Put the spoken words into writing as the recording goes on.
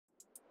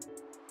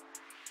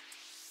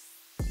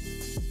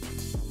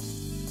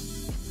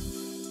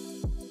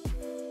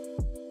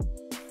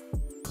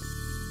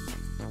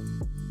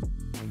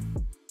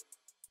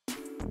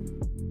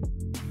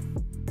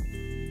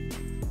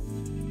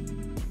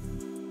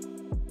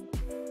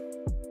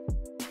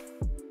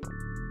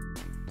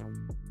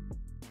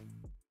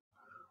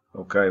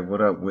Okay, what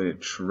up with it,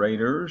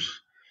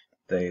 traders?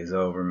 Day is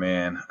over,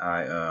 man.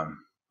 I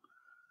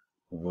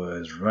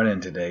was running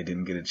today,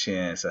 didn't get a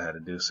chance. I had to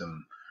do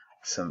some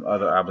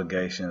other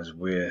obligations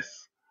with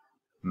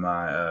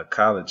my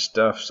college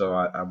stuff, so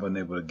I wasn't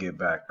able to get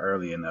back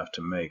early enough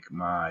to make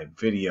my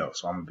video.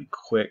 So I'm gonna be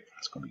quick.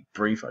 It's gonna be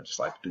brief. I just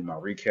like to do my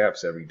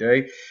recaps every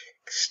day.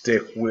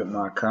 Stick with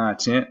my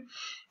content.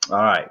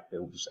 All right.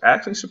 It was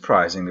actually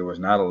surprising. There was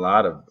not a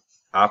lot of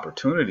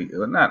opportunity.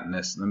 Well, not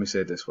necessarily. Let me say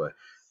it this way: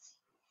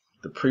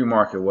 the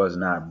pre-market was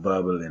not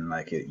bubbling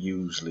like it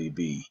usually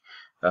be.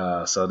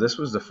 So this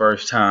was the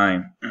first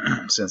time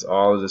since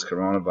all of this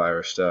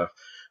coronavirus stuff,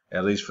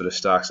 at least for the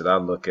stocks that I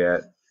look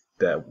at,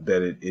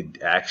 that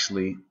it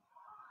actually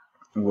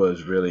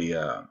was really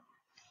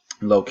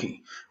low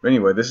key. But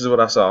anyway, this is what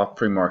I saw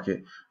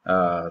pre-market.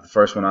 The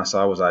first one I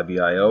saw was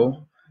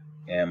IBIO,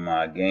 and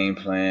my game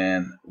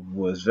plan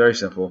was very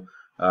simple.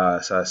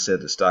 So I said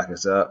the stock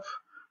is up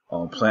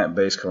on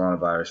plant-based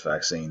coronavirus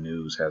vaccine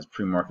news, has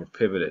pre-market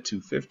pivot at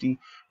 250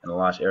 and the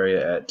launch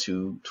area at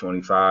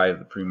 225.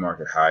 The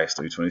pre-market high is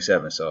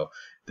 327. So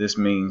this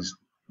means,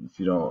 if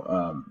you don't,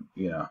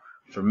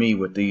 for me,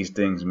 what these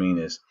things mean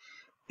is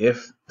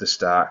if the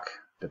stock,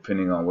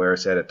 depending on where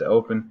it's at the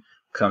open,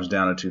 comes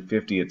down to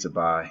 250, it's a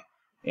buy.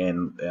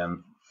 And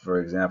for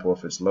example,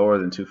 if it's lower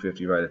than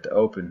 250 right at the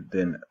open,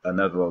 then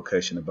another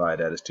location to buy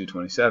that is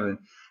 227.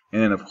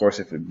 And then, of course,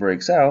 if it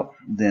breaks out,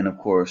 then, of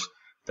course,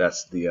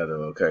 that's the other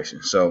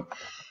location. So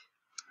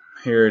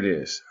here it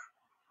is.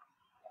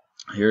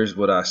 Here's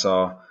what I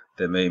saw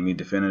that made me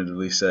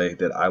definitively say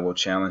that I will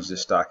challenge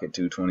this stock at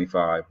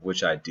 225,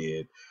 which I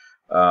did.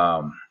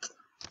 And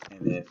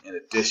then in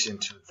addition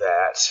to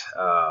that,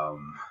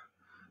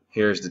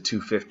 here's the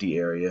 250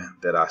 area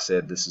that I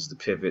said this is the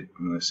pivot.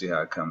 I'm going to see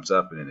how it comes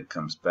up, and then it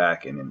comes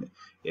back, and then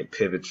it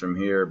pivots from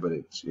here, but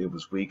it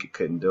was weak. It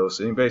couldn't do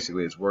so.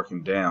 Basically, it's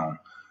working down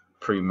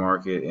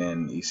pre-market,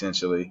 and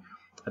essentially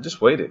I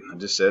just waited. I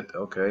just said,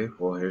 okay,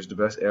 well, here's the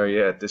best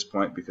area at this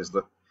point, because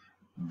look,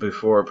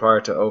 prior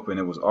to open,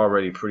 it was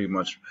already pretty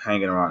much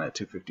hanging around that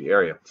 250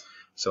 area.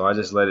 So I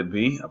just let it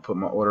be. I put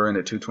my order in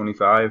at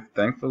 225.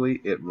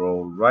 Thankfully, it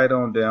rolled right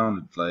on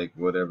down, like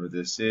whatever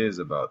this is,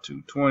 about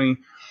 220,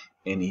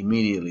 and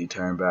immediately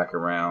turned back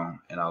around.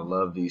 And I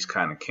love these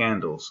kind of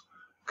candles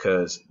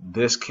because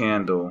this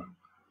candle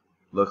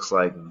looks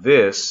like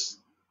this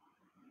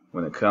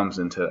when it comes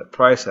into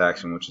price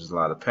action, which is a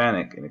lot of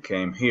panic, and it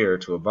came here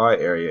to a buy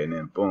area, and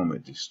then boom,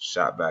 it just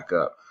shot back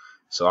up.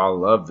 So I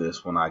love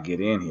this when I get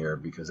in here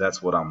because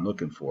that's what I'm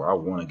looking for. I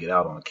want to get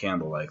out on a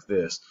candle like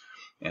this,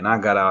 and I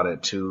got out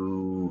at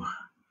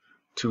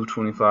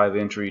 225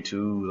 entry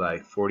to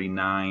like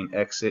 49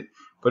 exit,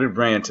 but it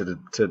ran to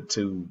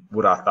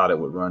what I thought it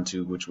would run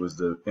to, which was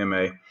the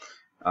MA.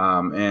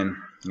 And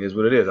here's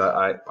what it is.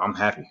 I'm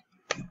happy.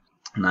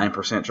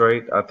 9%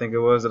 trade, I think it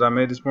was, that I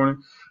made this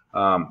morning.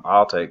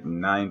 I'll take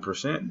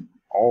 9%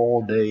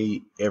 all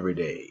day, every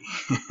day.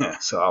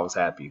 So I was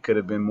happy. It could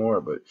have been more,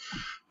 but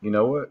you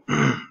know what?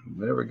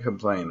 Never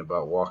complain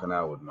about walking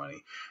out with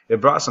money. It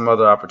brought some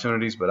other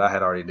opportunities, but I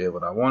had already did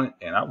what I wanted,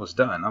 and I was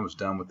done. I was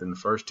done within the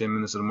first 10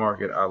 minutes of the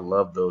market. I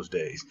love those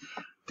days.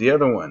 The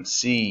other one,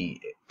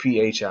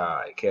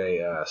 CPHI.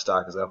 Okay,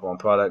 stock is up on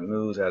product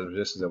news, has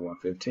resistance at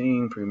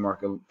 115,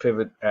 pre-market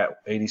pivot at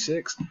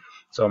 86.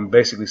 So I'm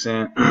basically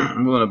saying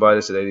I'm willing to buy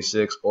this at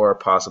 86 or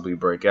possibly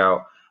break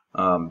out,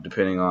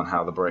 depending on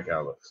how the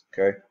breakout looks.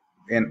 Okay,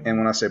 and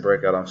when I say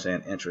breakout, I'm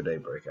saying intraday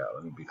breakout.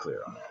 Let me be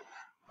clear on that.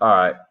 All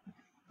right,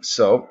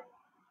 so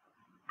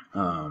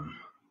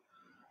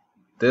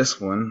this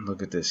one,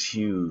 look at this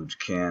huge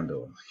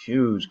candle,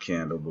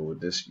 but with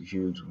this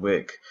huge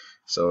wick.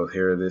 So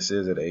here this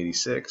is at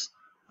 86,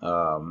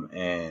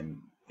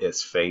 and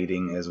it's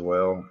fading as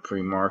well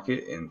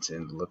pre-market, and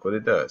look what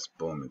it does.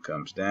 Boom, it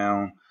comes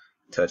down,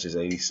 touches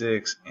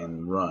 86,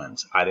 and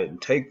runs. I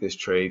didn't take this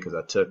trade because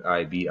I took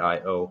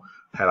IBIO.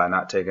 Had I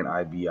not taken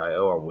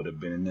IBIO, I would have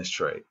been in this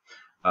trade.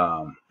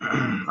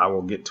 I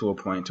will get to a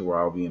point to where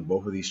I'll be in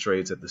both of these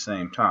trades at the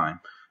same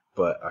time,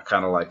 but I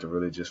kind of like to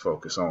really just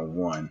focus on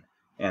one.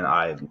 And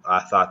I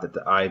thought that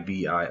the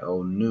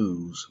IBIO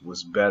news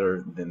was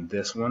better than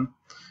this one.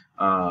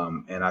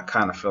 And I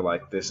kind of feel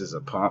like this is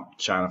a pump.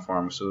 China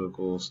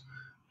Pharmaceuticals,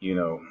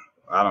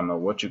 I don't know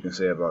what you can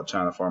say about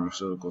China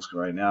Pharmaceuticals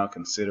right now,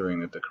 considering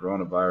that the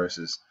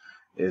coronavirus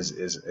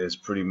is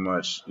pretty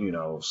much,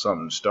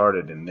 something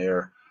started in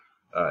their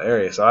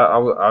area. So I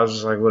was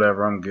just like,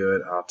 whatever, I'm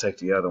good. I'll take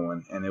the other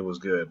one, and it was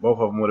good. Both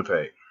of them would have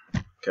paid.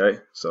 Okay,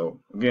 so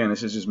again,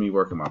 this is just me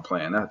working my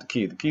plan. Not the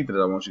key. The key that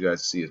I want you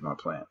guys to see is my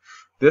plan.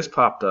 This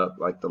popped up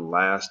like the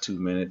last 2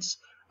 minutes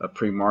of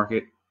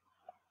pre-market,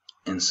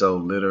 and so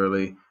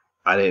literally,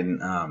 I didn't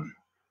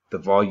the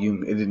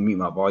volume. It didn't meet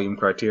my volume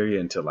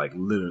criteria until like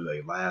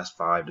literally last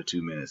 5 to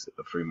 2 minutes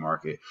of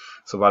pre-market.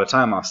 So by the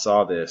time I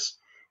saw this,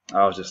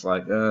 I was just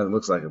like, it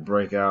looks like a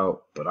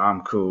breakout, but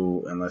I'm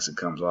cool unless it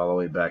comes all the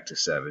way back to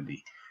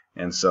 70.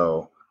 And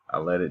so I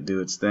let it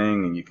do its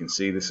thing, and you can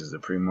see this is the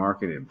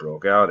pre-market. It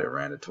broke out, it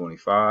ran to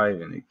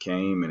 25, and it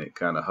came and it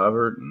kind of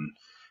hovered,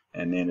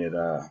 and then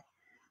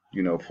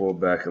pulled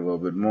back a little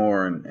bit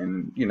more, and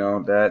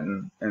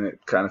that, and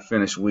it kind of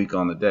finished weak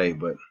on the day.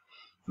 But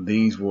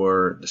these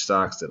were the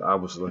stocks that I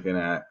was looking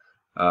at.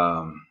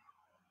 Like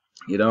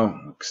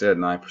I said,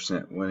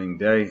 9% winning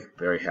day.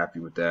 Very happy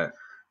with that.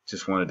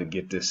 Just wanted to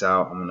get this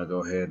out. I'm gonna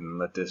go ahead and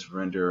let this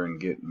render and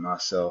get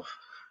myself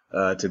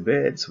to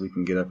bed so we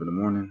can get up in the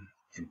morning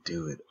and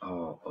do it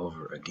all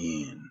over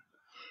again.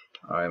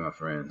 All right, my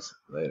friends.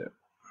 Later.